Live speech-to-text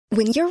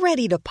When you're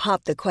ready to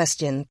pop the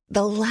question,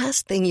 the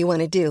last thing you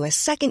want to do is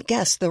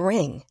second-guess the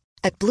ring.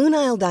 At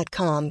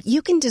BlueNile.com,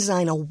 you can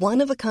design a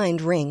one-of-a-kind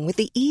ring with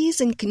the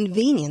ease and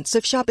convenience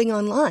of shopping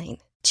online.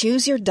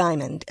 Choose your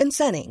diamond and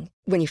setting.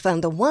 When you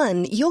find the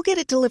one, you'll get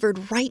it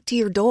delivered right to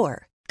your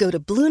door. Go to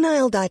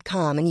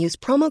BlueNile.com and use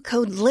promo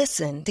code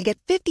LISTEN to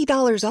get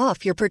 $50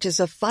 off your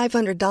purchase of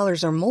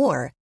 $500 or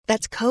more.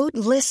 That's code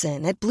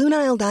LISTEN at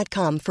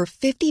BlueNile.com for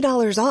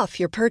 $50 off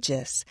your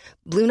purchase.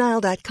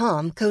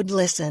 BlueNile.com, code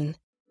LISTEN.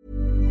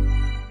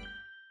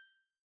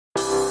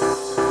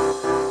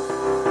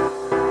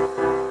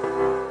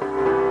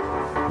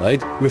 Right,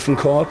 we're from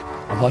Cork,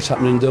 and what's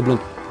happening in Dublin?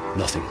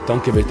 Nothing.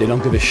 They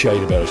don't give a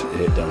shite about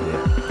it down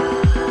here.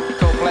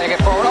 Go playing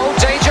it forward. Oh,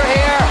 danger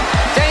here,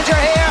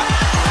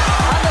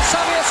 and the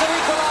Soviets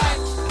have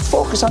equalised.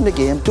 Focus on the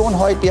game. Don't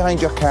hide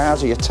behind your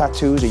cars or your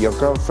tattoos or your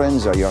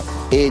girlfriends or your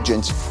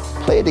agents.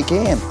 Play the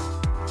game.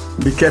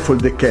 Be careful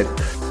the cat.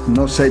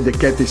 No say the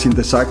cat is in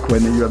the sack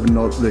when you have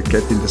not the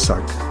cat in the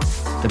sack.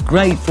 The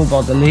great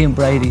football, the Liam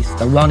Brady's,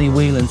 the Ronnie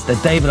Whelans, the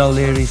David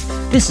O'Leary's.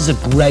 This is a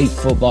great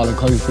football and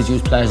country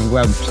produce players and go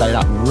out and play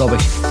that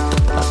rubbish.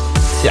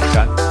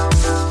 Yeah,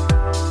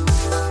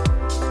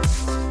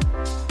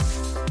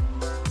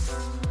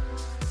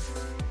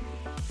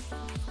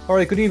 All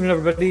right, good evening,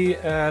 everybody.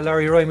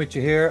 Larry Ryan with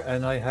you here,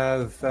 and I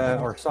have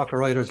our soccer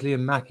writers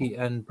Liam Mackey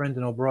and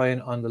Brendan O'Brien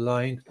on the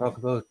line to talk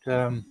about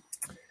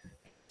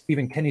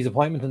Stephen Kenny's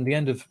appointment and the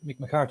end of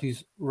Mick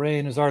McCarthy's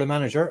reign as Ireland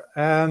manager.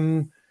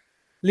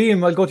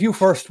 Liam, I'll go to you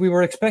first. We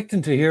were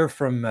expecting to hear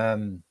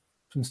from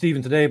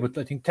Stephen today, but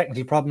I think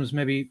technical problems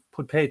maybe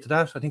put paid to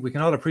that. I think we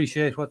can all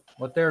appreciate what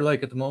they're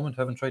like at the moment,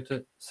 having tried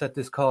to set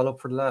this call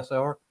up for the last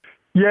hour.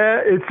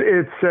 Yeah, it's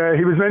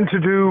he was meant to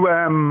do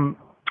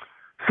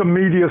some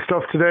media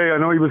stuff today. I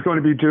know he was going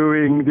to be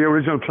doing, the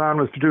original plan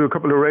was to do a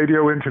couple of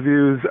radio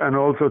interviews and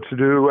also to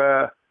do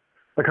a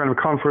kind of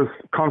conference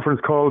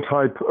call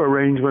type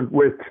arrangement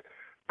with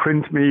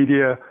print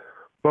media.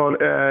 But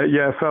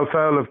fell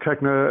foul of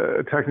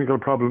technical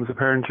problems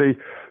apparently,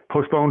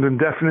 postponed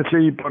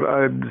indefinitely. But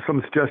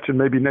some suggestion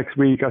maybe next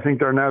week. I think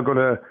they're now going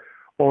to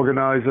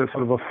organise a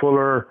sort of a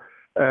fuller,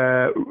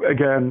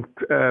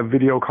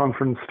 video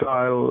conference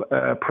style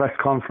press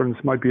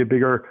conference. Might be a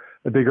bigger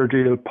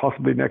deal,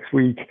 possibly next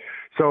week.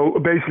 So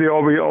basically,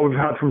 all we've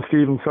had from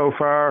Stephen so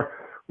far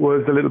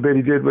was the little bit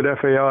he did with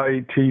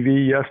FAI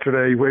TV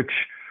yesterday, which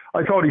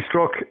I thought he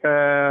struck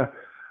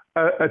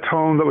a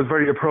tone that was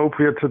very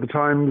appropriate to the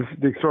times,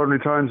 the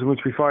extraordinary times in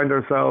which we find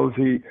ourselves.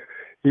 He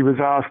was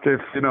asked if,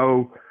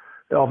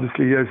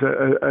 obviously as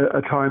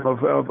a time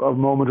of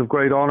moment of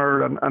great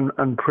honour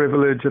and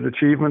privilege and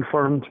achievement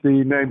for him to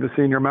be named the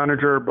senior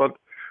manager. But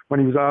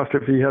when he was asked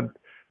if he had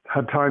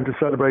time to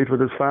celebrate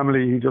with his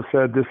family, he just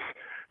said this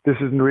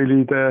isn't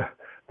really the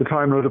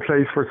time or the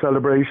place for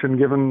celebration,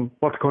 given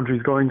what the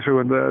country's going through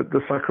and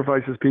the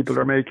sacrifices people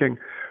are making.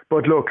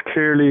 But look,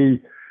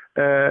 clearly,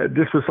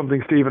 this was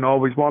something Stephen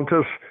always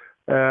wanted.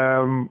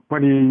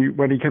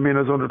 When he came in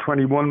as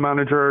under-21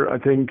 manager, I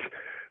think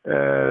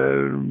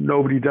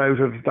nobody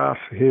doubted that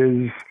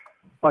his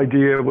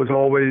idea was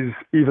always,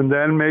 even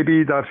then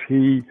maybe, that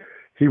he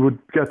would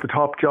get the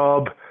top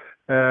job.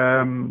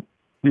 The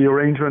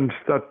arrangement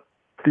that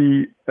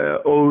the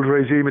old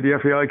regime of the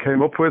FAI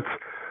came up with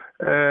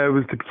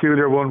was the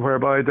peculiar one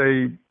whereby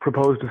they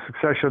proposed a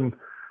succession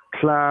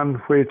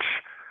plan, which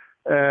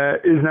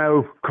is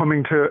now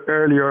coming to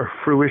earlier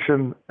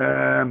fruition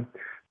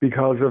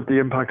because of the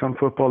impact on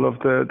football of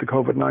the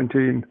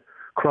COVID-19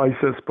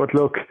 crisis. But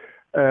look,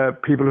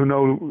 people who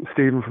know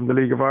Stephen from the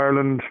League of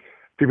Ireland,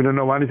 people who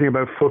know anything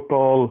about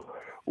football,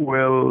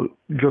 will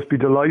just be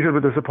delighted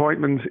with this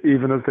appointment,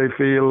 even as they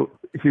feel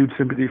huge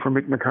sympathy for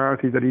Mick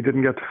McCarthy that he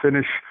didn't get to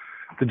finish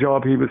the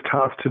job he was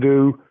tasked to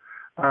do.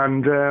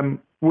 And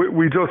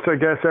we just, I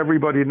guess,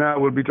 everybody now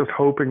will be just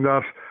hoping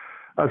that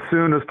as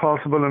soon as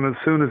possible and as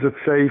soon as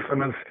it's safe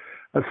and as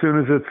soon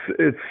as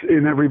it's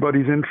in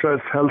everybody's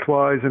interest,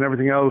 health-wise and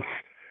everything else,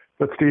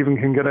 that Stephen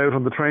can get out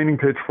on the training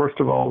pitch first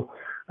of all,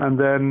 and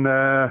then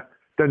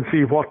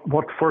see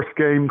what first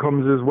game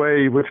comes his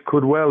way, which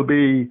could well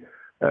be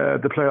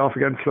the playoff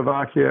against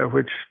Slovakia,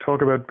 which,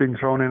 talk about being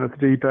thrown in at the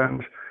deep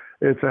end.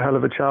 It's a hell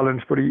of a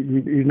challenge, but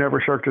he's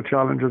never shirked a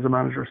challenge as a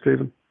manager,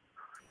 Stephen.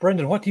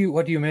 Brendan, what do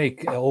you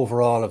make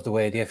overall of the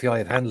way the FAI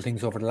have handled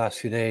things over the last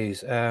few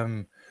days?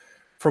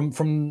 From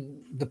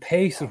the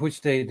pace at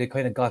which they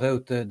kind of got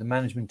out the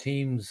management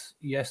teams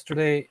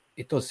yesterday,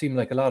 it does seem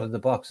like a lot of the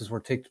boxes were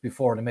ticked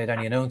before they made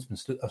any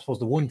announcements. I suppose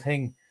the one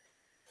thing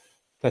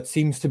that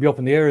seems to be up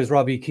in the air is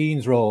Robbie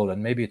Keane's role,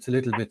 and maybe it's a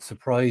little bit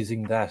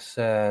surprising that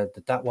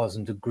that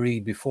wasn't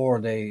agreed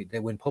before they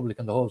went public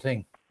on the whole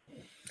thing.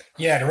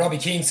 Yeah, the Robbie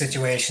Keane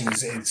situation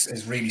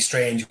is really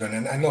strange one,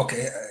 and look,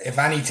 if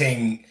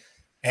anything,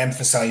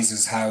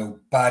 emphasises how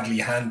badly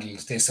handled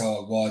this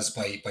all was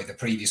by the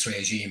previous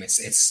regime. It's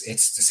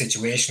the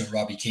situation of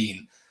Robbie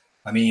Keane.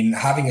 I mean,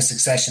 having a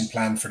succession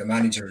plan for the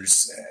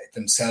managers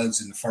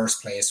themselves in the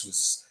first place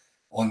was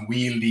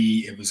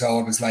unwieldy. It was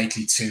always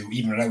likely to,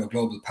 even without a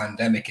global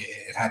pandemic,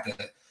 it had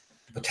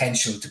the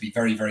potential to be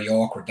very, very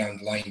awkward down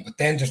the line. But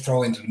then to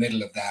throw into the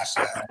middle of that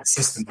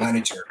assistant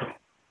manager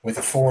with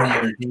a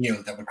 4-year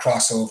deal that would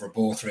cross over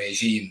both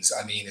regimes,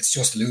 I mean, it's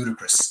just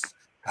ludicrous.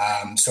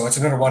 So it's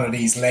another one of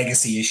these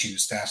legacy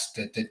issues that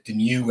the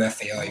new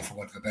FAI, for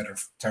want of a better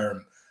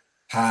term,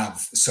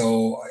 have.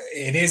 So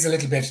it is a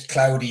little bit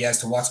cloudy as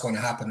to what's going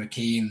to happen with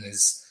Keane.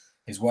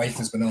 His wife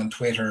has been on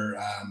Twitter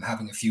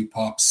having a few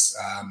pops.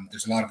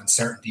 There's a lot of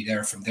uncertainty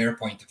there from their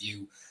point of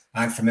view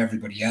and from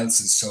everybody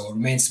else's. So it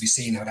remains to be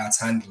seen how that's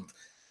handled.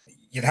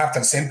 You'd have to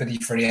have sympathy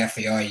for the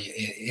FAI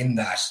in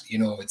that. You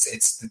know,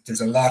 it's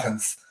there's a lot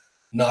of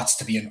knots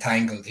to be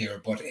entangled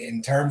here. But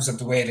in terms of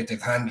the way that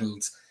they've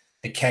handled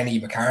the Kenny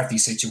McCarthy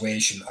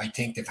situation, I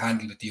think they've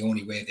handled it the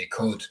only way they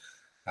could.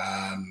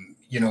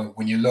 You know,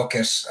 when you look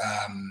at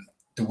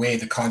the way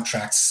the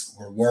contracts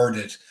were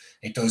worded,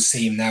 it does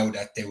seem now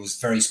that there was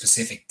very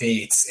specific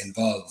dates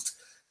involved.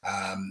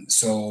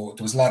 So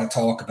there was a lot of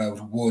talk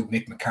about would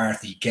Mick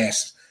McCarthy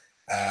get,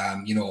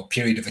 you know, a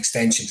period of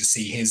extension to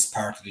see his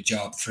part of the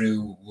job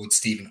through? Would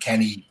Stephen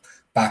Kenny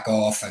back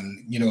off?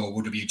 And, you know,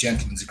 would there be a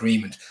gentleman's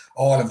agreement?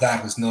 All of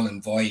that was null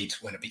and void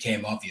when it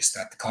became obvious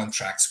that the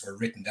contracts were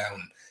written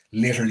down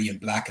literally in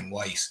black and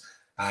white.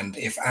 And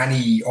if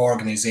any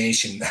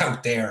organisation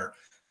out there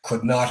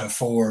could not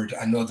afford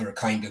another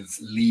kind of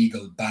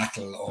legal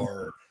battle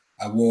or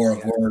a war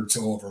of words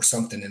over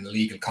something in a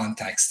legal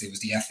context, it was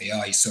the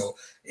FAI. So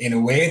in a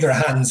way, their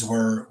hands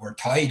were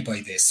tied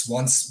by this.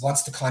 Once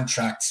the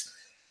contract,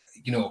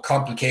 you know,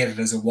 complicated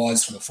as it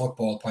was from a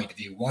football point of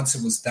view, once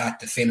it was that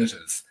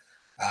definitive,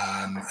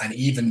 and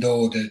even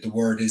though the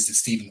word is that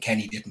Stephen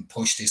Kenny didn't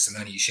push this in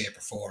any shape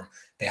or form,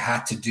 they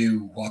had to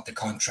do what the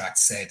contract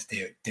said.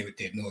 They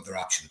had no other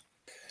option.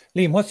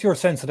 Liam, what's your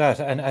sense of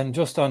that? And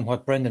just on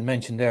what Brendan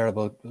mentioned there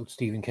about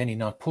Stephen Kenny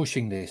not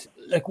pushing this,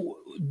 like,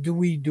 have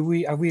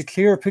we a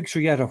clear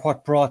picture yet of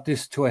what brought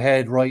this to a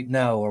head right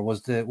now, or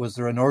was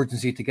there an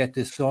urgency to get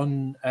this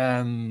done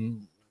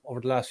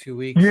over the last few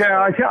weeks? Yeah,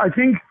 I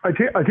think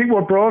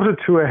what brought it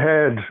to a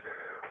head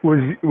was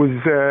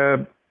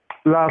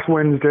last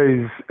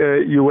Wednesday's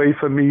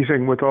UEFA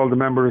meeting with all the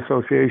member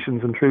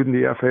associations, including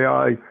the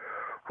FAI,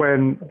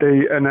 when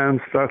they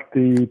announced that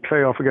the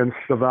playoff against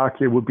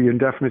Slovakia would be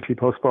indefinitely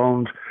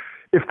postponed.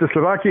 If the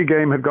Slovakia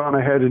game had gone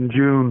ahead in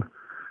June,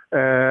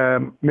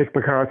 Mick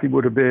McCarthy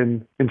would have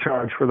been in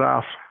charge for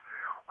that.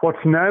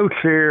 What's now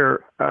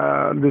clear,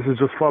 this is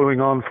just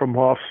following on from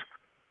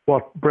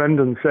what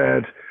Brendan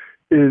said,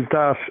 is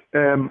that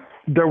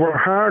there were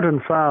hard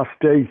and fast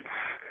dates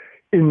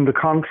in the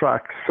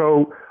contract.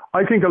 So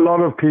I think a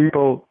lot of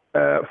people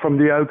from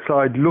the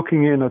outside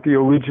looking in at the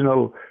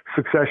original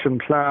succession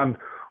plan,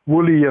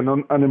 woolly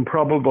and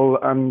improbable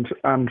and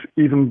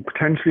even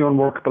potentially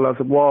unworkable as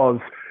it was,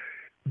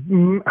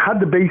 had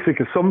the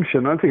basic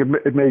assumption, I think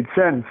it made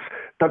sense,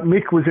 that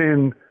Mick was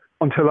in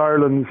until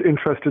Ireland's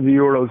interest in the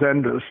Euros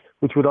ended,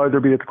 which would either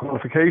be at the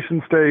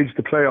qualification stage,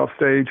 the playoff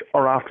stage,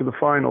 or after the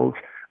finals,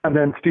 and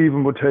then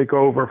Stephen would take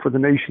over for the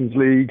Nations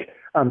League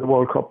and the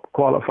World Cup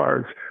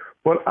qualifiers.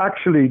 But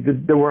actually,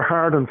 there were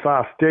hard and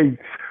fast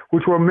dates,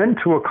 which were meant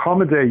to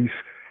accommodate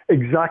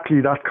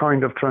exactly that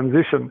kind of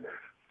transition.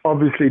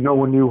 Obviously, no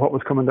one knew what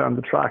was coming down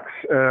the tracks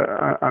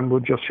and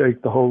would just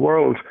shake the whole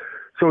world.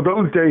 So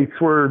those dates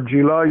were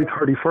July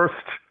 31st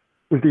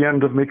was the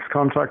end of Mick's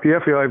contract.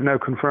 The FAI have now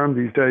confirmed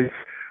these dates,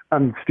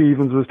 and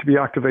Stevens was to be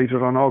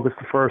activated on August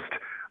the 1st.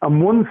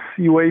 And once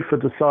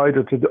UEFA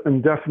decided to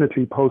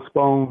indefinitely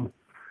postpone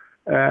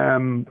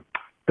the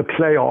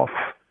playoff,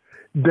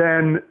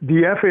 then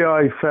the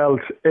FAI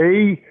felt,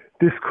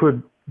 this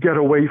could get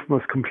away from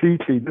us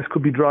completely. This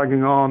could be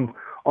dragging on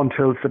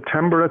until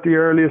September at the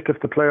earliest, if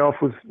the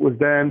playoff was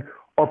then,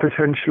 or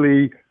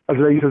potentially as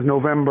late as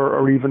November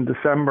or even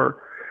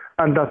December.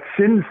 And that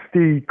since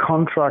the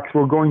contracts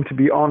were going to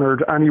be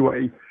honoured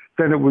anyway,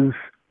 then it was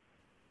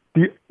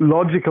the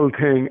logical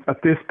thing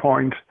at this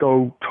point,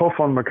 though tough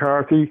on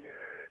McCarthy,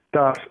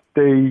 that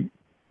they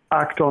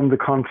act on the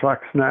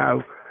contracts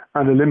now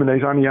and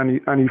eliminate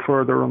any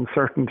further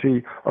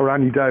uncertainty or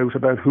any doubt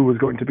about who was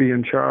going to be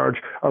in charge,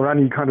 or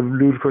any kind of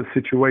ludicrous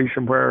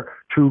situation where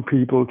two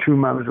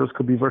managers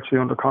could be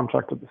virtually under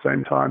contract at the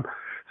same time.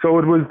 So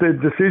it was the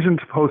decision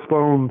to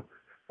postpone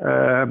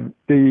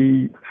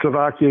the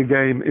Slovakia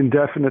game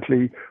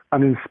indefinitely,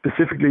 and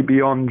specifically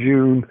beyond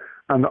June,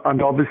 and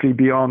obviously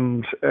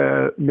beyond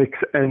Mick's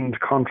end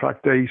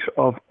contract date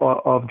of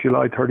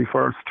July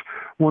 31st.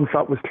 Once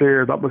that was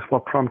clear, that was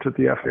what prompted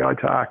the FAI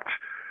to act.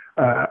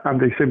 And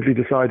they simply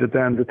decided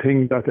then the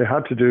thing that they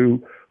had to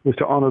do was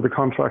to honour the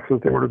contracts as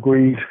they were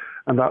agreed,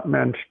 and that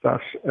meant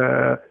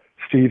that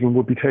Stephen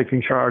would be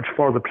taking charge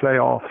for the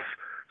playoffs.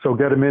 So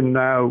get him in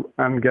now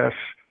and get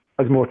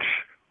as much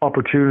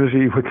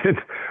opportunity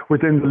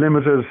within the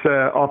limited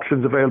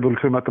options available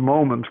to him at the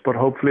moment. But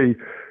hopefully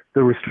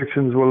the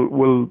restrictions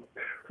will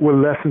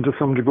lessen to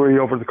some degree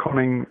over the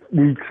coming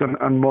weeks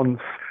and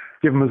months.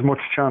 Give him as much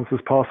chance as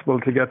possible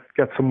to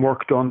get some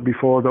work done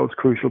before those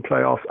crucial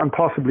playoffs, and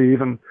possibly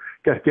even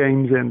get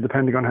games in,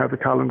 depending on how the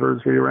calendar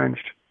is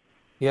rearranged.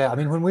 Yeah, I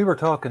mean, when we were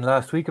talking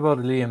last week about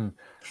it, Liam,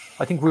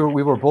 I think we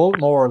were both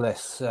more or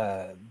less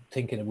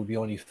thinking it would be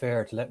only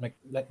fair to let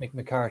Mick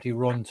McCarthy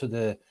run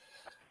to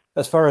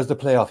as far as the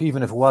playoff,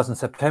 even if it was in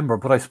September.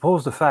 But I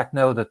suppose the fact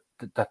now that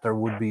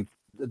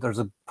there's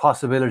a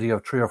possibility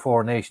of 3 or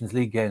 4 Nations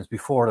League games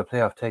before the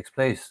playoff takes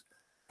place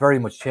very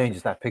much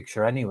changes that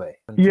picture anyway.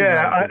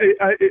 Yeah,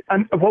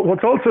 and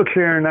what's also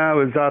clear now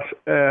is that,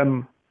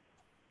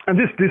 and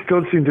this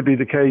does seem to be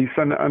the case,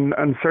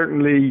 and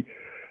certainly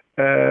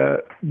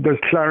there's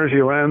clarity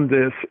around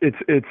this.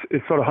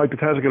 It's sort of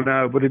hypothetical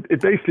now, but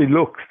it basically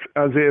looks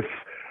as if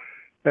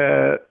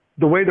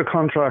the way the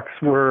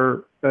contracts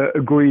were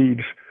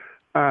agreed,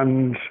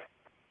 and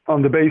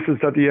on the basis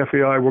that the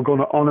FAI were going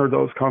to honour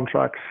those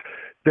contracts,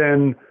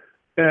 then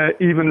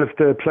even if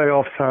the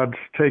playoffs had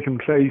taken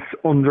place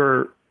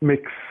under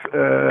Mick's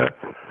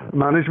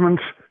management,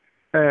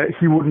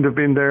 he wouldn't have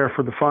been there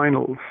for the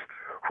finals,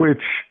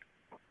 which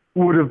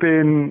would have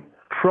been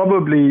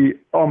probably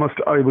almost,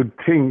 I would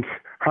think,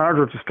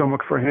 harder to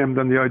stomach for him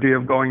than the idea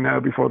of going now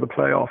before the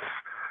playoffs.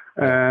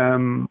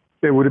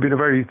 It would have been a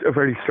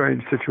very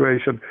strange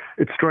situation.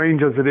 It's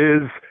strange as it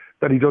is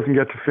that he doesn't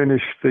get to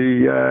finish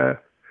the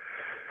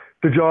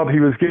job he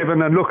was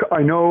given. And look,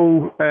 I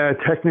know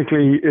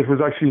technically it was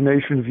actually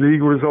Nations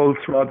League results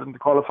rather than the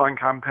qualifying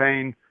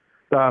campaign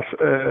that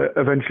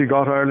eventually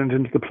got Ireland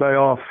into the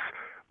playoffs.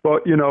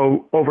 But, you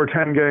know, over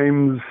 10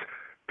 games,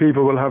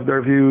 people will have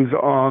their views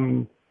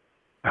on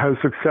how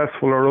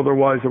successful or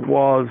otherwise it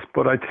was.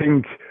 But I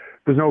think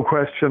there's no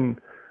question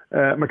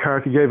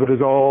McCarthy gave it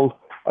his all.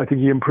 I think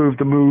he improved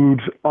the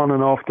mood on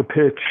and off the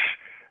pitch.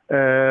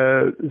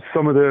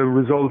 Some of the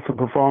results and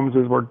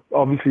performances were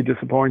obviously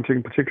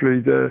disappointing,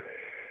 particularly the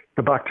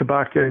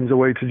back-to-back games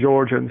away to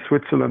Georgia and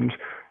Switzerland.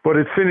 But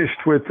it finished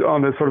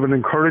on a sort of an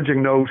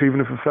encouraging note,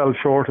 even if it fell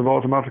short of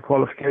automatic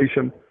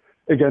qualification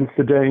against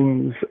the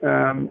Danes.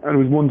 And it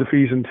was 1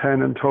 defeat and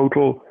 10 in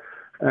total.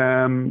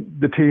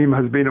 The team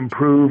has been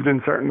improved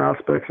in certain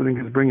aspects. I think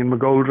his bringing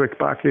McGoldrick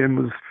back in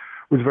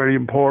was very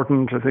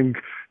important. I think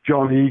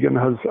John Egan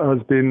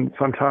has been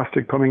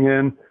fantastic coming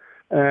in.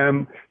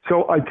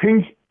 So I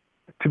think,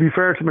 to be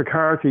fair to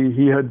McCarthy,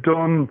 he had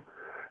done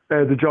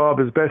the job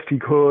as best he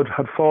could,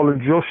 had fallen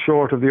just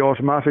short of the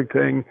automatic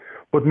thing,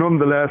 but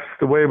nonetheless,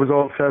 the way it was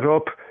all set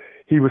up,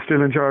 he was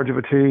still in charge of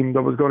a team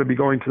that was going to be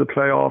going to the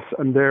playoffs,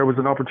 and there was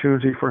an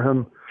opportunity for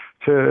him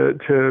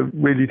to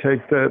really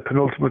take the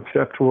penultimate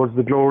step towards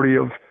the glory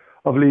of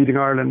leading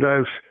Ireland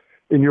out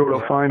in Euro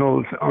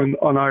finals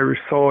on Irish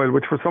soil,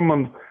 which for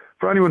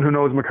anyone who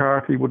knows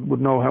McCarthy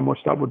would know how much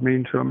that would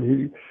mean to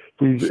him.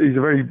 He's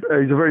a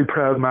very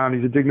proud man.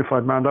 He's a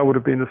dignified man. That would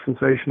have been a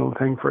sensational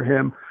thing for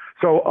him.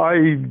 So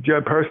I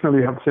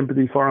personally have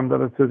sympathy for him that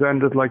it has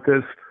ended like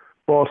this.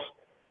 But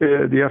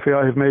the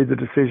FAI have made the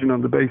decision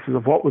on the basis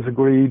of what was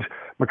agreed.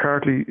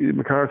 McCarthy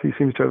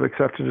seems to have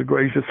accepted it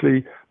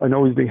graciously. I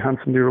know he's being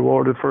handsomely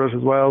rewarded for it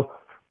as well.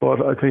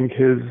 But I think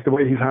the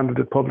way he's handled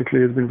it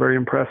publicly has been very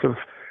impressive.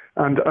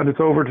 And it's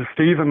over to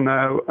Stephen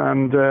now.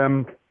 And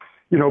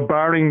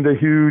barring the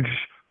huge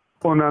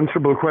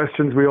unanswerable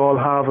questions we all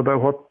have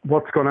about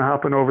what's going to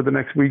happen over the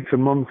next weeks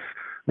and months,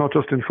 not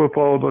just in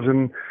football but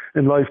in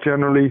life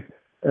generally,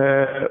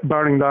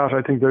 barring that,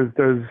 I think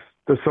there's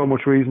so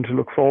much reason to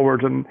look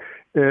forward and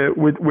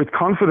with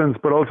confidence,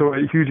 but also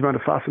a huge amount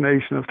of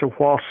fascination as to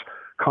what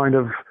kind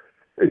of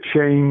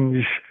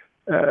change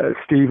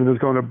Stephen is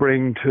going to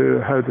bring to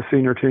how the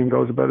senior team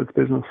goes about its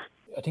business.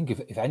 I think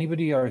if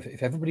anybody or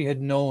if everybody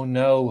had known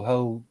now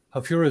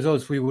how few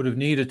results we would have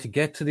needed to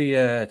get to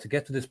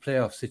this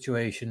playoff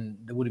situation,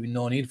 there would have been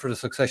no need for the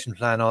succession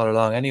plan all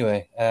along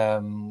anyway.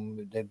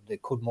 They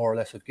could more or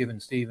less have given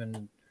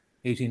Stephen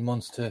 18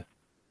 months to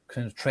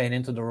kind of train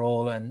into the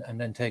role and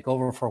then take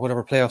over for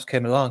whatever playoffs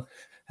came along.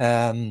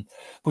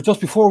 But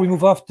just before we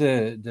move off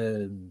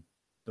the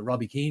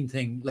Robbie Keane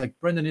thing, like,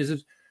 Brendan, is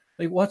it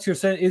like, what's your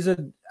sense?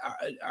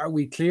 Are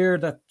we clear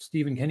that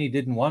Stephen Kenny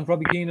didn't want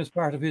Robbie Keane as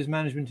part of his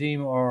management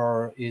team,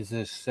 or is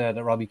it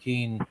that Robbie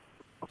Keane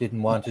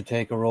didn't want to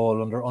take a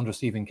role under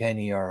Stephen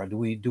Kenny, or do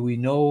we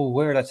know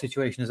where that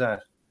situation is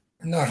at?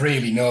 Not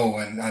really, no.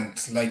 And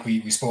like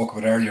we spoke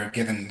about earlier,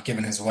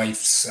 given his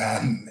wife's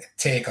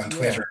take on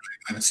Twitter,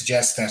 I would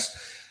suggest that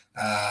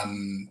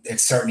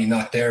it's certainly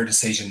not their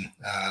decision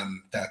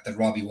that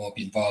Robbie won't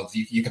be involved.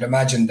 You could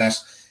imagine that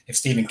if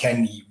Stephen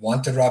Kenny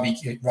wanted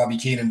Robbie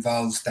Keane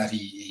involved, that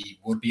he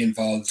would be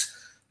involved,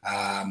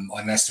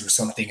 unless there was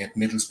something at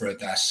Middlesbrough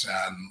that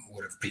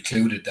would have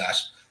precluded that.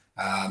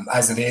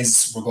 As it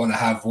is, we're going to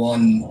have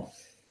one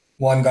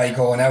guy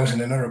going out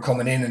and another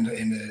coming in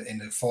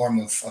the form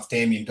of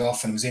Damien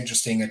Duff. And it was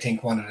interesting, I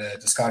think one of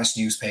the Scottish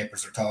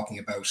newspapers are talking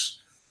about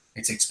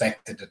it's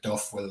expected that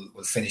Duff will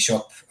finish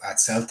up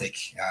at Celtic.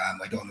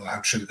 I don't know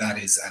how true that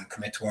is, and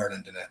commit to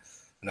Ireland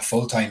on a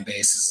full-time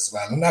basis as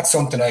well. And that's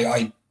something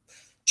I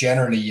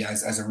generally,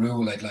 as a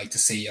rule, I'd like to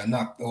see. I'm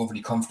not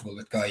overly comfortable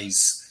with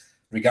guys,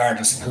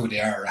 regardless of who they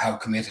are or how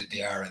committed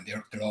they are, and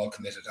they're all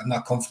committed. I'm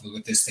not comfortable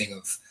with this thing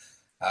of,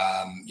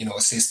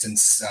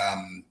 assistants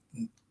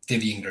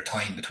divvying their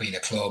time between a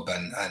club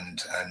and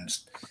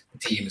the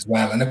team as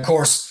well. And of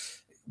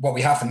course, what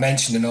we haven't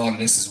mentioned in all of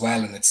this as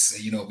well, and it's,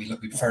 we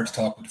prefer to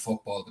talk about the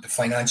football, but the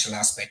financial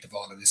aspect of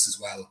all of this as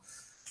well.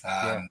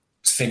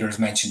 Figures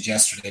mentioned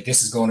yesterday,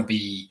 this is going to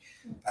be,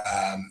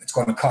 it's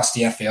going to cost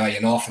the FAI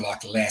an awful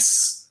lot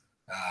less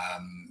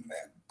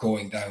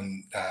going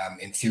down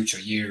in future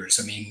years.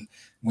 I mean,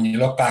 when you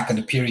look back on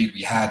the period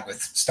we had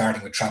with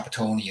starting with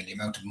Trapattoni and the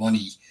amount of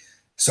money,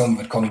 some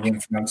of it coming in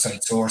from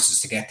outside sources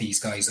to get these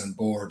guys on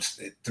board,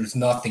 there's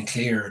nothing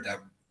clear that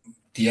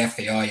the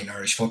FAI in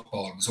Irish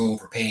football was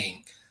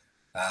overpaying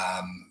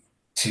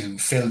to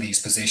fill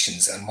these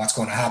positions. And what's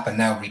going to happen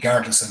now,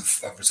 regardless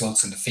of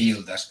results in the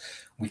field, that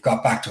we've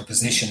got back to a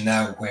position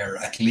now where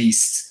at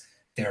least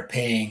they're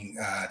paying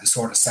the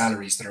sort of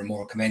salaries that are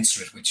more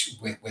commensurate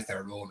with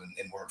their role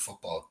in world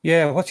football.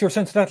 Yeah, what's your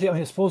sense of that? I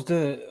mean, I suppose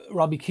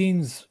Robbie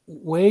Keane's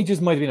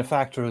wages might have been a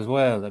factor as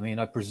well. I mean,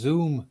 I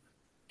presume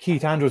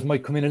Keith Andrews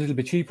might come in a little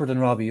bit cheaper than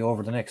Robbie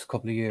over the next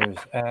couple of years.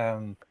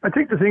 I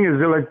think the thing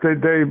is, like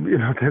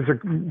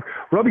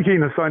Robbie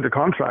Keane has signed a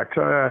contract.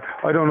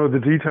 I don't know the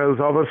details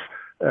of it.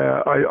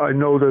 I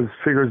know there's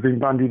figures being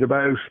bandied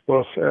about,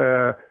 but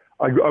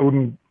I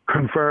wouldn't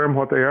confirm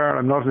what they are.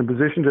 I'm not in a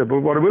position to. But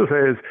what I will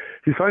say is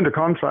he signed a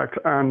contract,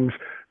 and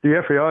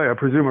the FAI, I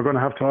presume, are going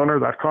to have to honour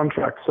that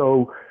contract.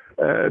 So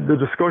the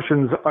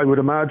discussions, I would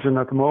imagine,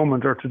 at the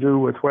moment are to do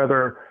with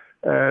whether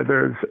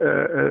there's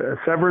a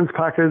severance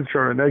package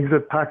or an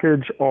exit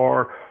package,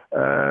 or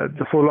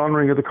the full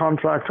honouring of the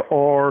contract,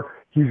 or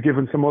he's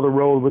given some other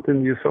role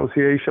within the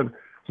association.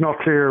 It's not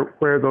clear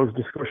where those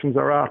discussions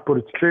are at, but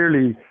it's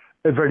clearly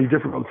a very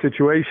difficult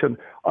situation.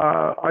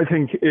 I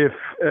think if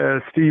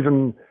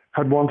Stephen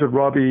had wanted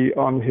Robbie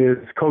on his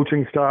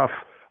coaching staff,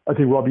 I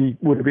think Robbie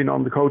would have been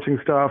on the coaching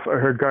staff. I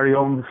heard Gary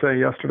Owens say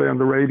yesterday on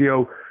the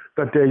radio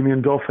that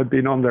Damien Duff had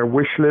been on their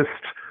wish list.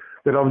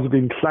 They'd obviously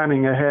been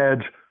planning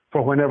ahead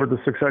for whenever the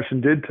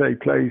succession did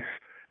take place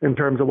in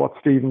terms of what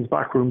Stephen's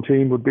backroom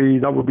team would be.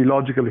 That would be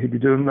logical, he'd be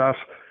doing that.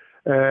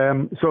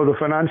 So the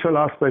financial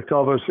aspect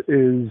of it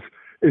is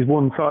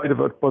one side of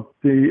it, but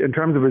in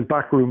terms of his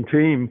backroom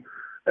team,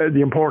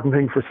 the important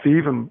thing for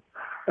Stephen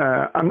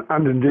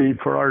and indeed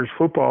for Irish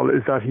football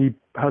is that he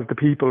has the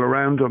people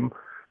around him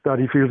that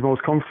he feels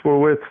most comfortable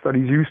with, that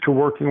he's used to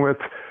working with,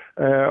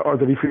 or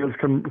that he feels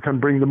can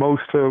bring the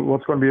most to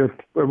what's going to be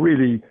a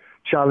really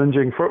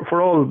challenging,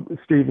 for all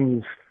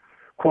Stephen's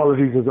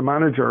qualities as a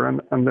manager,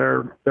 and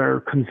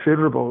they're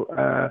considerable,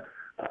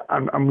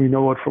 and we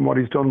know it from what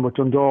he's done with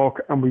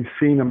Dundalk, and we've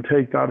seen him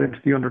take that into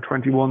the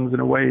under-21s in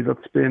a way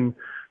that's been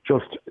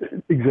just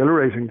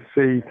exhilarating to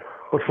see.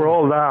 But for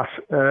all that,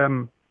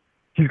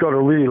 he's got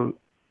a real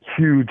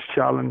huge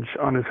challenge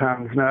on his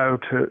hands now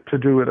to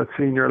do it at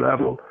senior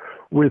level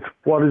with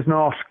what is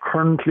not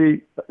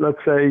currently,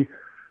 let's say,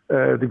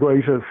 the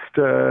greatest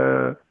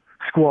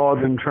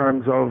squad in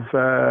terms of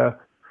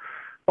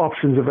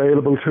options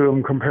available to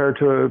him compared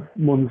to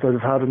ones that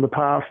have had in the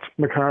past.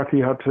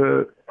 McCarthy had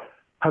to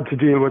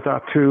deal with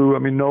that too. I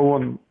mean, no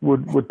one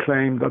would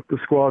claim that the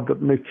squad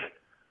that Mick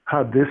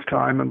had this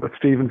time and that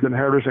Stephen's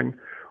inheriting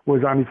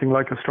was anything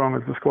like as strong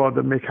as the squad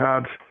that Mick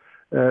had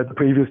the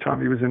previous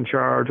time he was in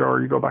charge,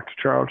 or you go back to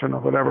Charlton or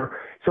whatever.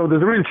 So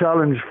there's a real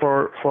challenge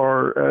for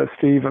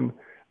Stephen,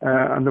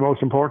 and the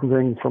most important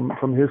thing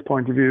from his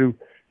point of view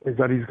is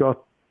that he's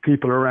got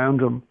people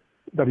around him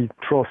that he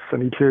trusts,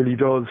 and he clearly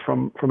does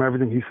from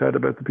everything he said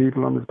about the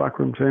people on his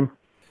backroom team.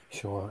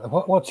 Sure.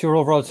 What's your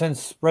overall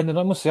sense, Brendan?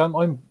 I must say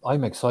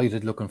I'm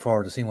excited, looking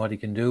forward to seeing what he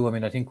can do. I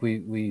mean, I think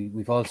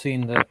we've all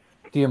seen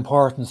the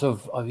importance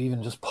of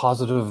even just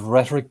positive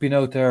rhetoric being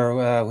out there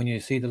when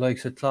you see the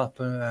likes of Klopp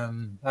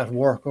at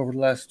work over the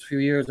last few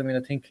years. I mean,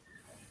 I think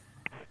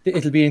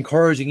it'll be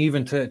encouraging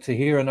even to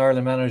hear an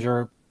Ireland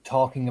manager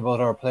talking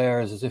about our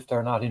players as if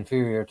they're not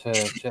inferior to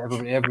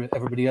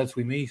everybody else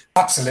we meet.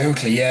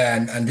 Absolutely,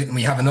 yeah, and didn't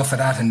we have enough of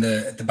that in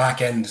the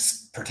back end,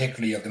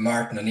 particularly of the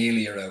Martin O'Neill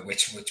era,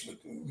 which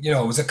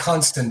was a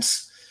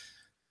constant,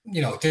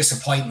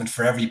 disappointment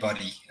for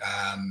everybody.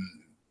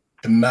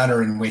 The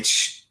manner in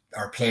which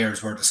our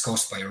players were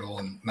discussed by our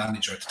own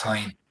manager at the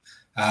time.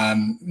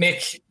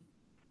 Mick,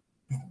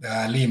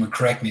 Liam would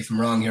correct me if I'm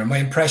wrong here. My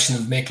impression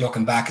of Mick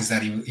looking back is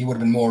that he would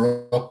have been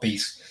more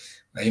upbeat.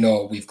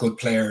 We've good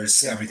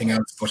players, everything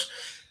else. But,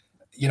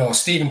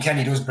 Stephen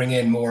Kenny does bring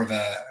in more of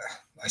a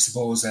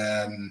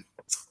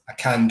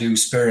can-do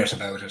spirit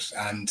about it.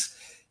 And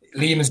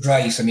Liam is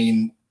right. I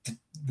mean,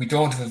 we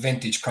don't have a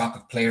vintage crop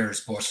of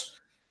players, but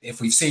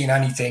if we've seen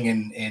anything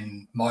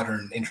in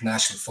modern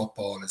international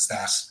football is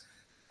that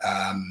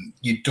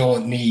you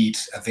don't need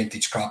a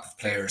vintage crop of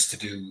players to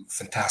do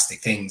fantastic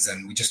things.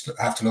 And we just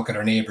have to look at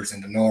our neighbours in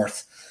the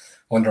north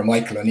under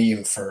Michael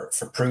O'Neill for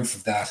proof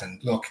of that.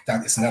 And look,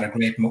 isn't that a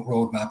great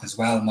roadmap as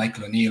well?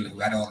 Michael O'Neill, who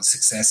had all the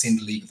success in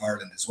the League of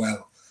Ireland as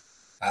well.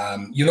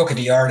 You look at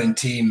the Ireland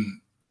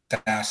team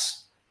that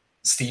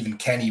Stephen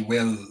Kenny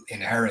will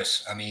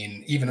inherit. I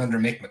mean, even under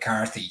Mick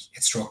McCarthy,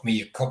 it struck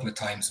me a couple of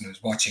times when I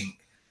was watching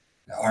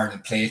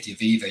Ireland play at the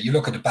Aviva. You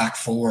look at the back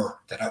four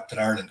that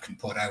Ireland can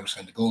put out,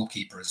 and the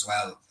goalkeeper as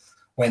well.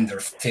 when they're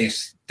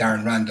fit.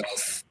 Darren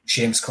Randolph,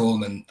 James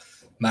Coleman,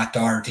 Matt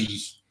Doherty,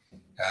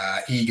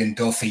 Egan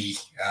Duffy,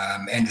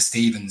 Enda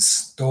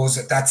Stevens.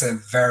 That's a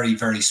very,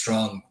 very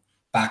strong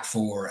back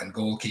four and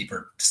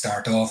goalkeeper to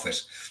start off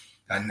with.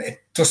 And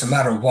it doesn't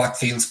matter what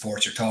field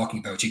sport you're talking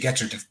about. You get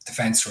your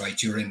defence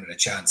right, you're in with a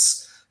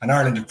chance. And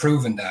Ireland have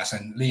proven that.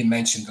 And Liam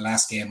mentioned the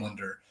last game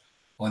under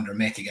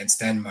Mick against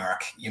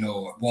Denmark.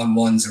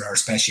 1-1s are our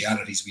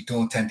specialities. We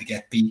don't tend to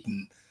get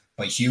beaten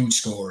by huge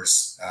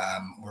scores.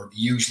 We're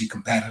usually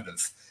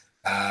competitive.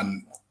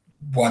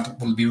 What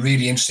will be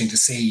really interesting to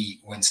see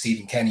when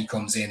Stephen Kenny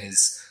comes in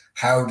is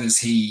how does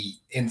he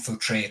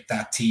infiltrate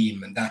that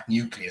team and that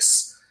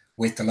nucleus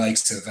with the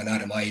likes of an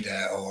Adam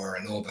Ida or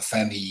an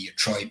Obafemi, a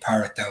Troy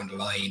Parrott down the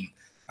line,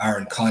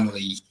 Aaron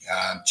Connolly,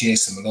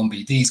 Jason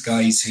Malumbi, these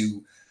guys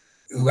who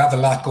have a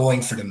lot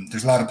going for them.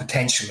 There's a lot of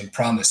potential and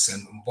promise.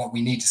 And what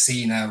we need to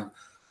see now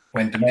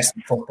when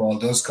domestic football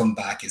does come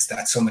back is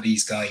that some of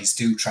these guys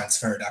do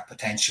transfer that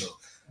potential,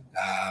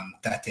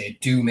 that they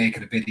do make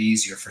it a bit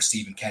easier for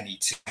Stephen Kenny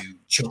to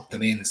chuck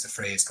them in, as the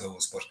phrase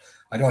goes. But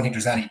I don't think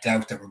there's any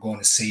doubt that we're going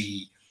to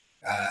see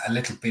a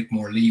little bit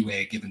more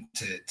leeway given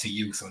to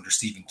youth under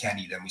Stephen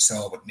Kenny than we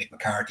saw with Mick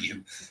McCarthy, who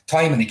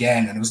time and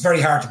again, and it was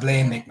very hard to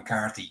blame Mick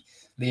McCarthy.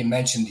 Liam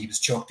mentioned he was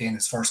chucked in.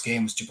 His first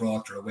game was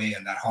Gibraltar away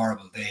on that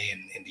horrible day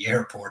in the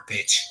airport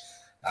pitch.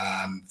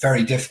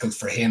 Very difficult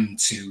for him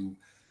to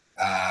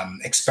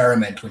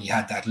experiment when he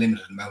had that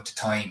limited amount of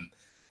time.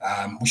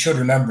 We should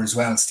remember as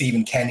well,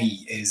 Stephen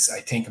Kenny is, I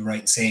think I'm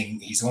right in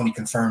saying, he's only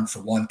confirmed for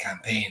one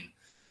campaign.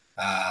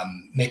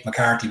 Mick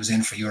McCarthy was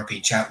in for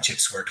European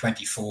Championships where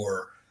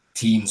 24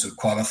 teams would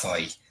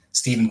qualify.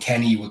 Stephen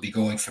Kenny will be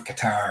going for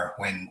Qatar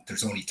when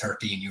there's only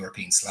 13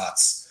 European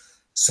slots.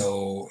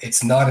 So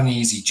it's not an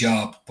easy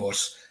job, but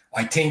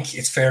I think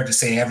it's fair to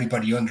say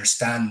everybody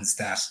understands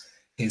that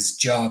his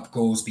job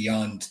goes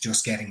beyond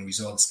just getting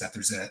results, that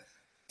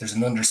there's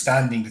an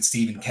understanding that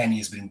Stephen Kenny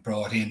has been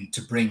brought in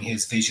to bring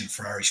his vision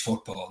for Irish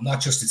football,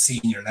 not just at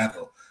senior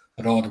level,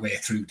 but all the way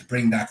through, to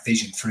bring that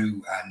vision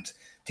through and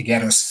to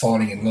get us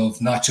falling in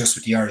love, not just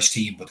with the Irish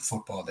team, but the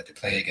football that they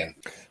play again.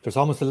 There's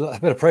almost a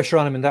bit of pressure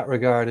on him in that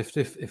regard. If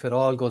it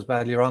all goes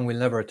badly wrong, we'll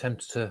never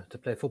attempt to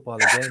play football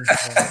again.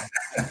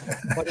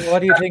 What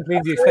do you think,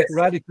 Liam? Do you expect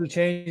radical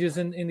changes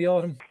in the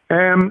autumn?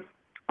 I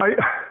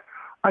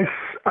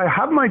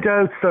have my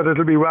doubts that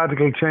it'll be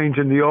radical change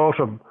in the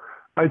autumn.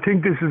 I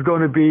think this is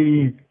going to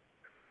be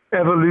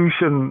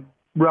evolution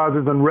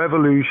rather than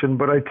revolution,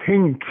 but I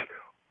think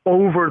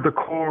over the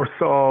course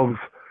of,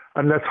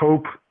 and let's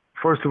hope,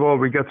 first of all,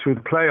 we get through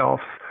the playoffs.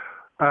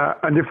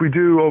 And if we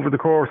do over the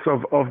course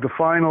of the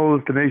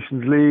finals, the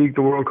Nations League,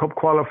 the World Cup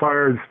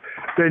qualifiers,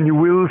 then you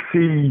will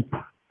see,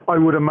 I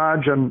would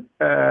imagine,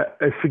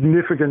 a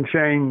significant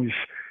change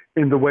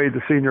in the way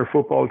the senior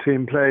football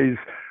team plays.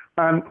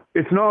 And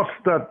it's not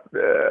that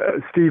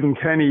Stephen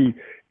Kenny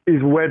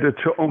is wedded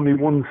to only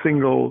one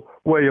single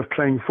way of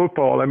playing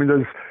football. I mean,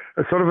 there's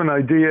a sort of an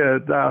idea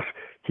that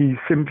he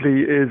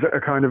simply is a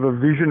kind of a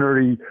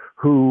visionary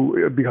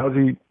who, because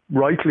he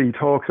rightly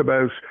talks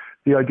about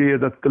the idea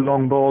that the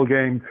long ball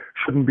game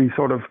shouldn't be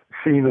sort of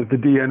seen as the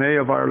DNA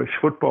of Irish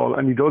football,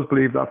 and he does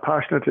believe that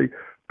passionately.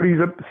 But he's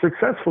a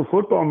successful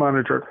football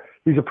manager.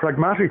 He's a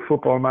pragmatic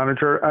football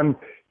manager, and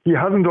he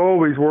hasn't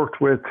always worked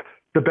with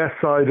the best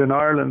side in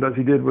Ireland as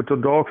he did with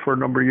Dundalk for a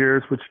number of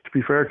years, which, to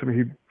be fair to him,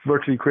 he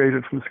virtually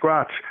created from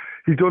scratch.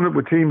 He's done it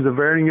with teams of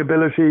varying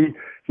ability.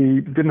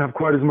 He didn't have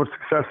quite as much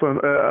success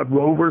at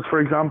Rovers, for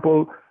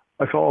example.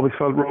 I always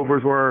felt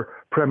Rovers were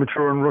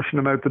premature in rushing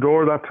him out the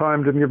door that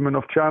time, didn't give him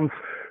enough chance.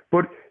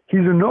 But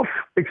he's enough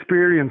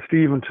experienced,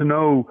 Stephen, to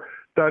know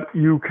that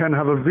you can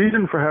have a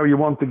vision for how you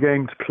want the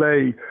game to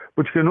play,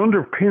 but you can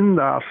underpin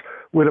that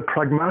with a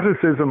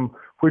pragmatism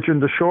which in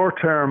the short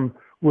term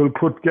will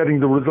put getting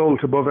the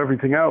result above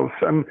everything else.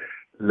 And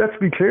let's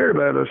be clear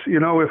about it. You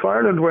know, if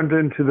Ireland went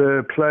into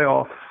the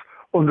playoffs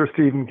under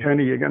Stephen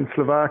Kenny against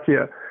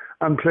Slovakia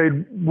and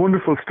played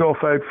wonderful stuff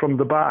out from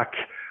the back,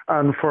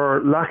 and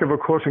for lack of a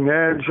cutting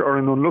edge or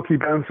an unlucky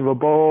bounce of a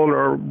ball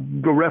or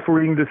the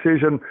refereeing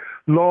decision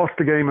lost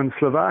the game in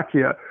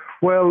Slovakia,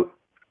 well,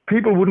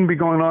 people wouldn't be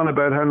going on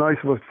about how nice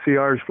it was to see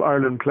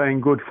Ireland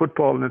playing good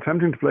football and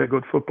attempting to play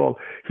good football.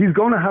 He's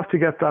going to have to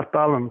get that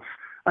balance,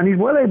 and he's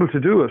well able to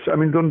do it. I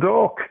mean,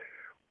 Dundalk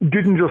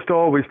didn't just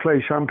always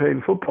play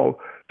champagne football.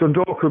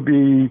 Dundalk could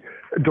be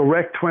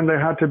direct when they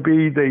had to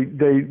be.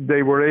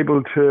 They were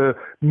able to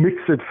mix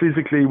it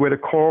physically with a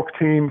Cork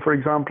team, for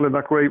example, in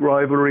that great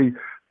rivalry.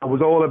 It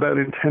was all about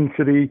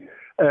intensity,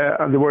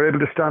 and they were able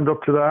to stand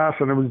up to that,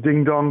 and it was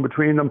ding-dong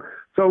between them.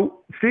 So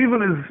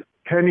Stephen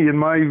Kenny, in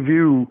my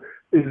view,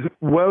 is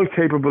well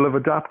capable of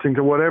adapting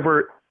to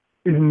whatever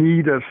is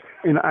needed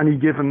in any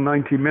given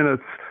 90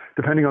 minutes,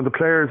 depending on the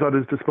players at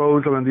his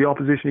disposal and the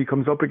opposition he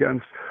comes up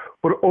against.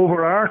 But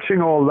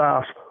overarching all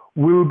that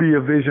will be a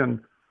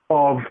vision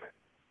of,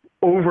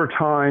 over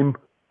time,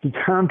 he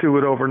can't do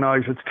it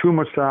overnight. It's too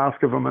much to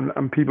ask of him,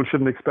 and people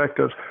shouldn't expect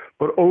it.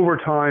 But over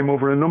time,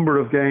 over a number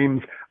of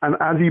games, and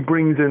as he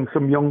brings in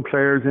some young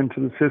players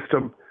into the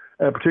system,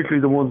 particularly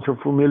the ones who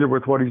are familiar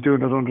with what he's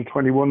doing at under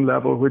 21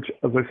 level, which,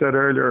 as I said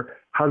earlier,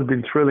 has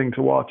been thrilling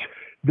to watch.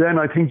 Then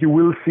I think you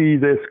will see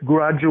this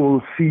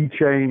gradual sea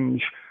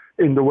change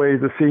in the way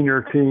the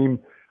senior team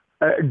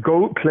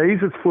plays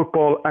its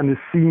football and is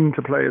seen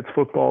to play its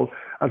football.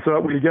 And so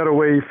that we get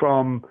away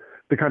from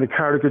the kind of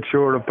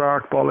caricature of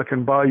bark, bollock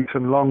and bite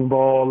and long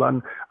ball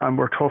and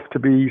we're tough to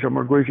beat and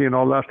we're gritty and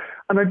all that.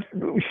 And I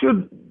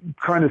should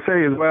kind of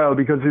say as well,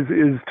 because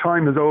his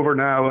time is over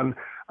now and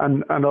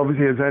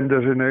obviously has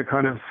ended in a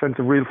kind of sense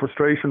of real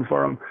frustration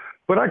for him.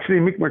 But actually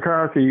Mick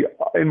McCarthy,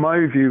 in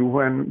my view,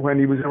 when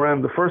he was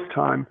around the first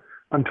time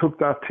and took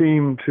that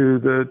team to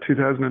the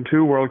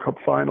 2002 World Cup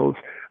finals,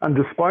 and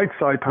despite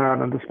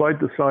Saipan and despite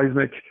the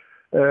seismic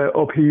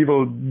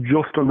upheaval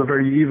just on the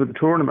very eve of the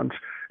tournament,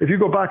 if you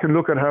go back and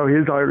look at how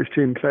his Irish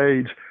team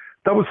played,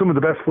 that was some of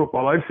the best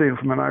football I've seen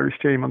from an Irish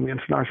team on the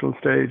international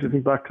stage. I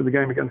think back to the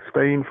game against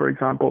Spain, for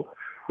example,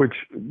 which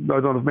I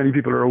don't know if many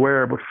people are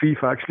aware, but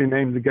FIFA actually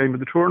named the game of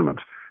the tournament.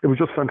 It was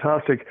just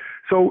fantastic.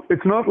 So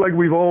it's not like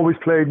we've always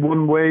played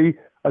one way.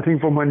 I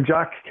think from when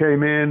Jack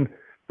came in,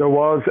 there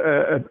was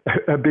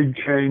a big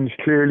change,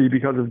 clearly,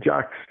 because of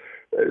Jack's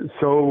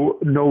so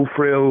no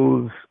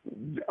frills,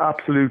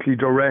 absolutely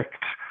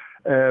direct,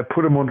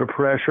 put him under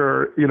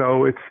pressure. You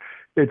know,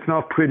 it's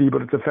not pretty,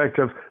 but it's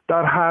effective.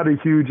 That had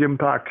a huge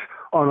impact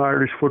on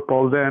Irish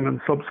football then and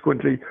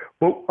subsequently.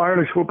 But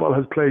Irish football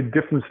has played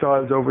different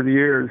styles over the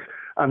years.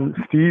 And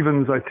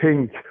Stevens, I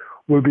think,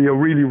 will be a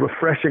really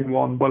refreshing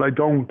one. But I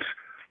don't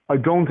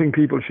think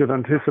people should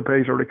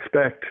anticipate or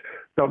expect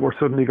that we're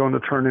suddenly going to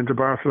turn into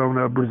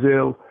Barcelona,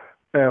 Brazil,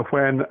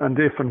 when and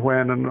if and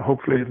when, and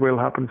hopefully it will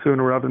happen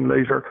sooner rather than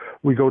later,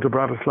 we go to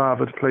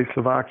Bratislava to play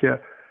Slovakia.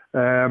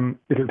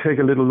 It'll take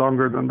a little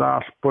longer than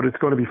that, but it's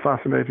going to be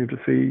fascinating to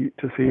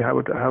see how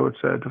it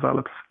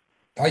develops.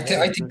 I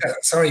think that,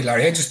 sorry,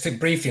 Larry, I just think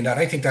briefly on that.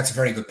 I think that's a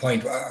very good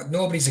point.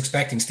 Nobody's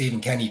expecting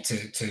Stephen Kenny to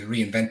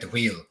reinvent the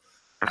wheel.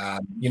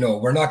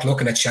 We're not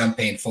looking at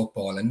champagne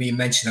football, and we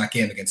mentioned that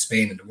game against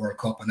Spain in the World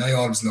Cup, and I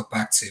always look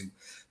back to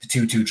the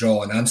 2-2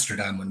 draw in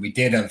Amsterdam when we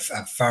did have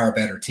a far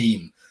better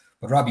team.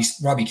 But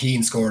Robbie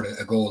Keane scored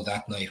a goal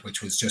that night,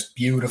 which was just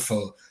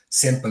beautiful,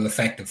 simple,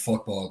 effective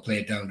football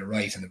played down the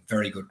right and a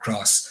very good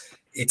cross.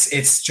 It's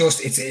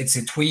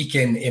a tweak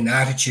in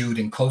attitude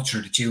and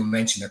culture that you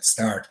mentioned at the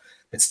start,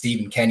 that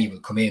Stephen Kenny will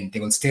come in. They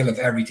will still have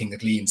everything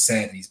that Liam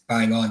said, and he's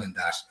bang on in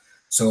that.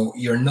 So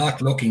you're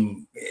not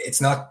looking,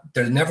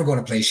 they're never going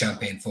to play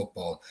champagne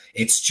football.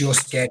 It's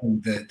just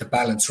getting the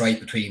balance right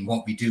between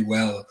what we do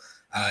well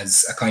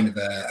as a kind of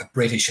a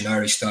British and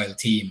Irish style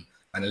team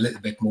and a little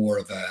bit more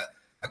of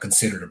a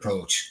considered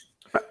approach.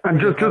 And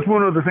just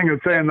one other thing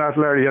I'd say on that,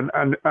 Larry,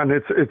 and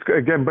it's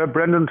again,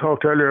 Brendan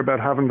talked earlier about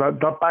having that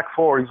back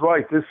four. He's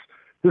right.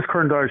 This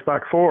current Irish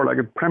back four, like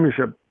a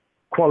Premiership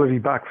quality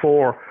back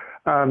four,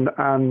 and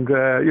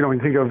when you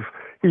think of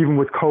even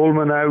with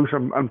Coleman out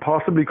and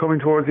possibly coming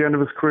towards the end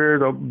of his career,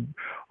 though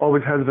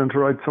always hesitant to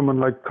write someone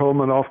like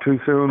Coleman off too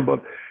soon,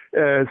 but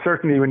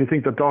certainly when you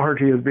think that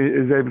Doherty is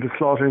able to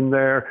slot in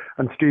there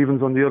and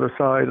Stevens on the other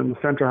side, and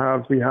the centre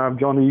halves we have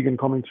John Egan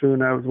coming through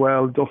now as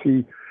well,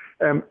 Duffy,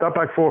 that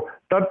back four,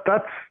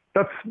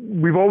 that's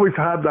we've always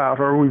had that,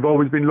 or we've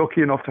always been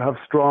lucky enough to have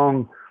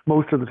strong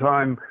most of the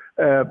time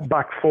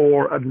back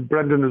four. And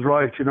Brendan is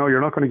right,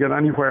 you're not going to get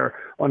anywhere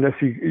unless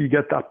you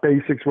get that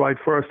basics right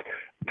first.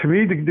 To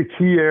me, the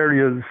key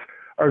areas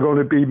are going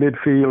to be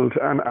midfield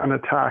and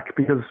attack,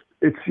 because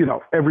it's,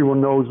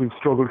 everyone knows we've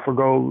struggled for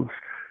goals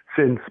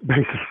since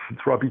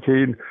Robbie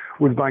Keane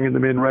was banging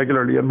them in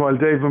regularly. And while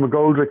David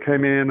McGoldrick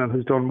came in and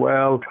has done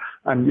well,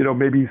 and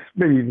maybe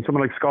even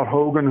someone like Scott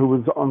Hogan, who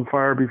was on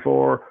fire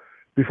before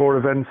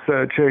events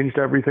changed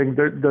everything,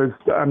 there's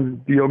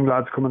and the young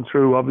lads coming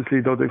through,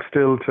 obviously, though they've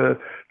still to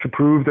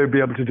prove they'd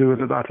be able to do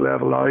it at that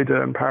level,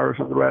 Ida and Parrott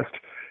and the rest.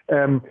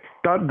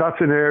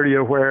 That's an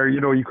area where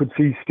you could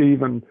see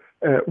Stephen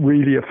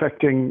really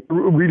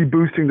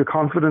boosting the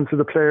confidence of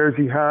the players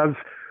he has.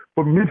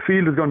 But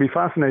midfield is going to be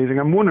fascinating,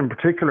 and one in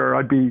particular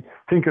I'd be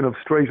thinking of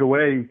straight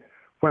away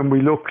when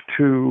we look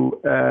to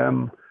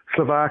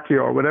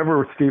Slovakia or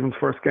whatever Stephen's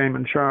first game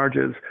in charge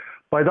is.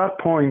 By that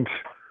point,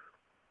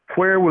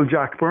 where will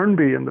Jack Byrne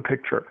be in the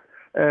picture?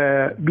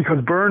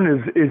 Because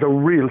Byrne is a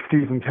real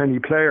Stephen Kenny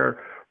player,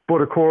 but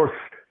of course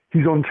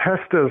he's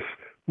untested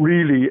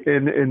really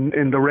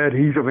in the red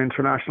heat of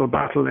international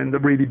battle, in the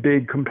really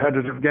big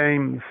competitive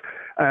games,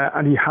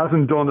 and he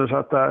hasn't done it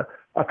at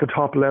the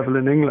top level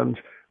in England.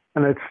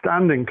 An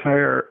outstanding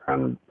player,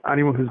 and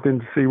anyone who's been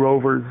to see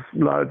Rovers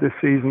this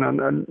season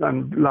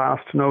and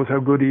last knows how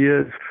good he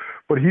is.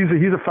 But he's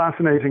a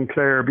fascinating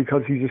player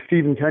because he's a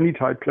Stephen Kenny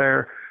type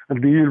player, and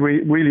it'd be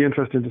really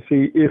interesting to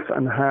see if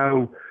and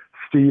how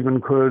Stephen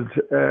could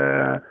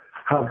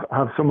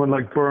have someone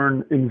like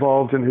Byrne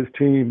involved in his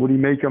team. Would he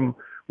make him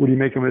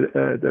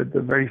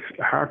the very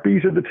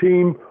heartbeat of the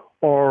team,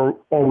 or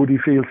would he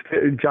feel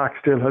Jack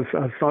still has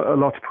a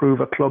lot to prove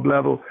at club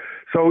level?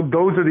 So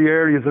those are the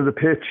areas of the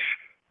pitch,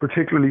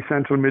 particularly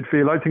central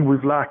midfield. I think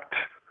we've lacked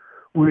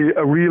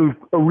a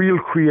real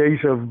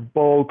creative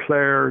ball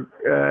player,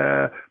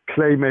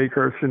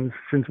 playmaker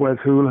since Wes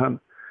Hoolahan.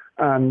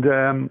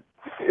 And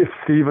if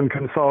Stephen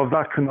can solve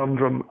that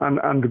conundrum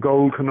and the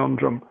goal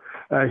conundrum,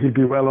 he'd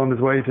be well on his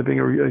way to being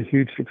a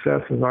huge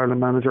success as Ireland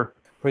manager.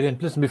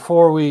 Brilliant. Listen,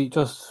 before we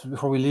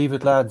leave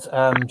it, lads,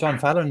 John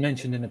Fallon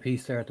mentioned in a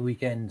piece there at the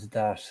weekend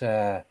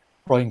that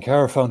Brian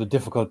Kerr found it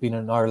difficult being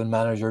an Ireland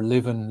manager,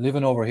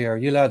 living over here.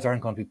 You lads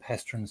aren't going to be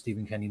pestering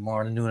Stephen Kenny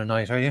morning, noon and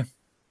night, are you?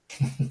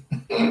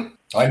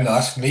 I'm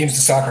not. Liam's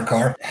the soccer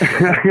car.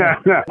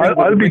 Yeah.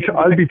 I'll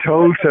be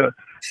told to.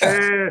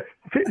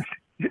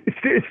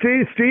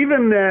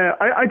 Stephen,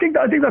 I think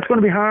that's going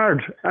to be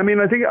hard. I mean,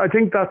 I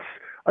think that's.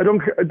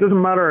 It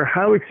doesn't matter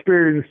how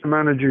experienced a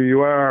manager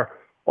you are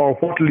or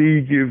what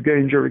league you've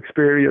gained your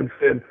experience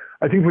in.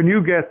 I think when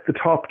you get the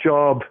top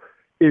job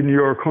in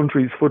your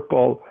country's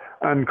football,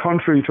 and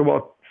contrary to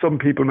what some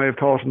people may have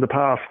thought in the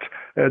past,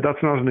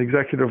 that's not an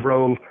executive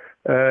role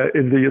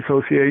in the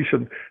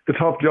association. The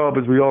top job,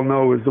 as we all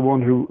know, is the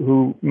one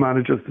who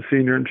manages the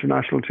senior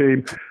international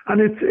team,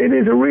 and it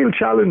is a real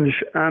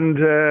challenge. And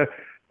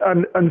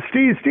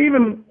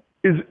Stephen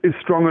is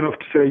strong enough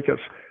to take it.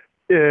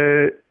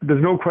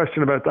 There's no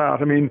question about that.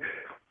 I mean,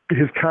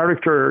 his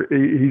character,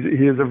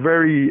 he is a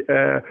very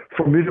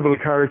formidable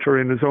character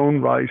in his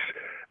own right,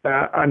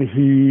 and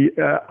he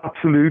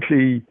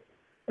absolutely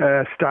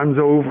stands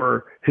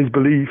over his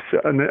beliefs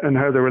and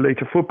how they relate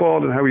to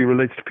football and how he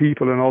relates to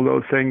people and all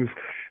those things.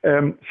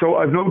 So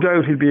I've no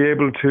doubt he'll be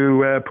able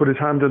to put his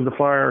hand in the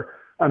fire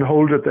and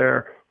hold it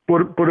there.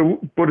 But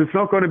it's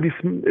not going to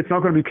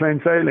be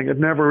plain sailing. It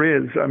never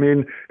is. I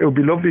mean, it would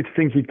be lovely to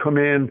think he'd come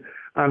in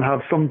and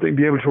have something,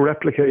 be able to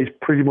replicate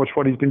pretty much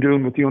what he's been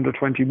doing with the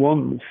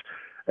under-21s.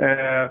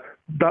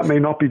 That may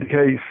not be the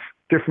case.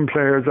 Different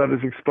players at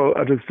his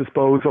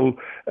disposal,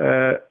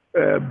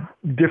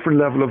 different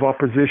level of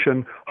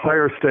opposition,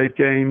 higher stake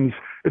games.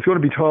 It's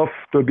going to be tough.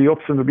 There'll be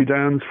ups and there'll be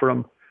downs for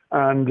him.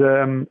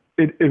 And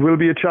it will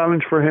be a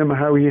challenge for him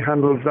how he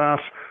handles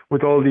that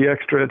with all the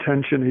extra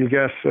attention he'll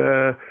get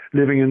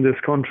living in this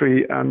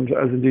country, and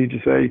as indeed you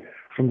say,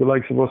 from the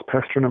likes of us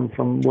pestering him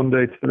from one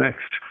day to the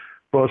next.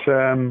 But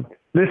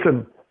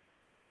listen,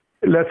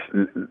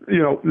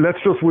 let's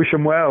just wish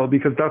him well,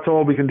 because that's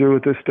all we can do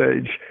at this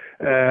stage.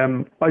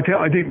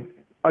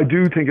 I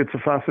do think it's a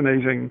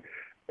fascinating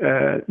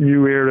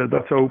new era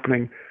that's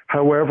opening.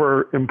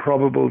 However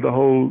improbable the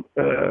whole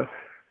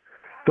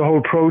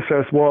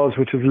process was,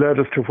 which has led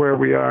us to where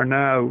we are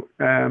now,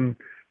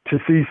 to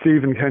see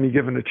Stephen Kenny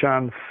given a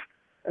chance,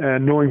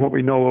 knowing what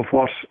we know of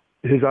what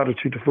his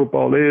attitude to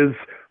football is,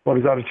 what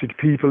his attitude to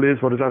people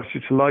is, what his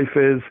attitude to life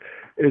is.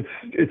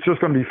 It's just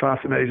going to be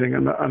fascinating,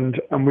 and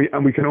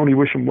we can only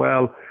wish him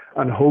well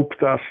and hope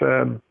that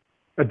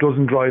it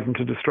doesn't drive him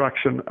to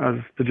distraction, as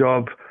the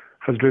job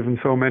has driven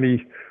so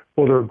many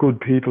other good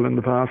people in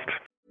the past.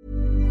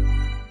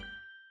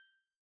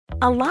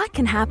 A lot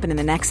can happen in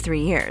the next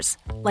 3 years.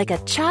 Like a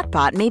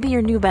chatbot may be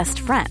your new best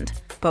friend.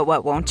 But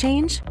what won't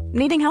change?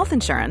 Needing health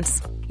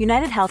insurance.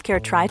 United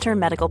Healthcare Tri-Term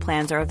Medical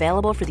Plans are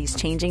available for these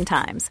changing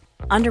times.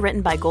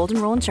 Underwritten by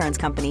Golden Rule Insurance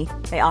Company,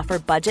 they offer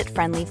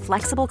budget-friendly,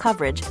 flexible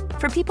coverage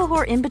for people who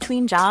are in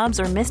between jobs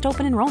or missed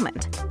open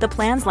enrollment. The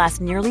plans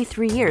last nearly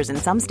 3 years in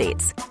some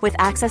states, with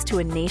access to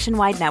a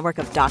nationwide network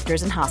of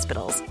doctors and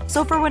hospitals.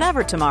 So for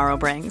whatever tomorrow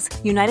brings,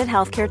 United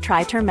Healthcare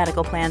Tri-Term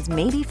Medical Plans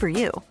may be for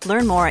you.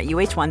 Learn more at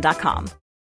uh1.com.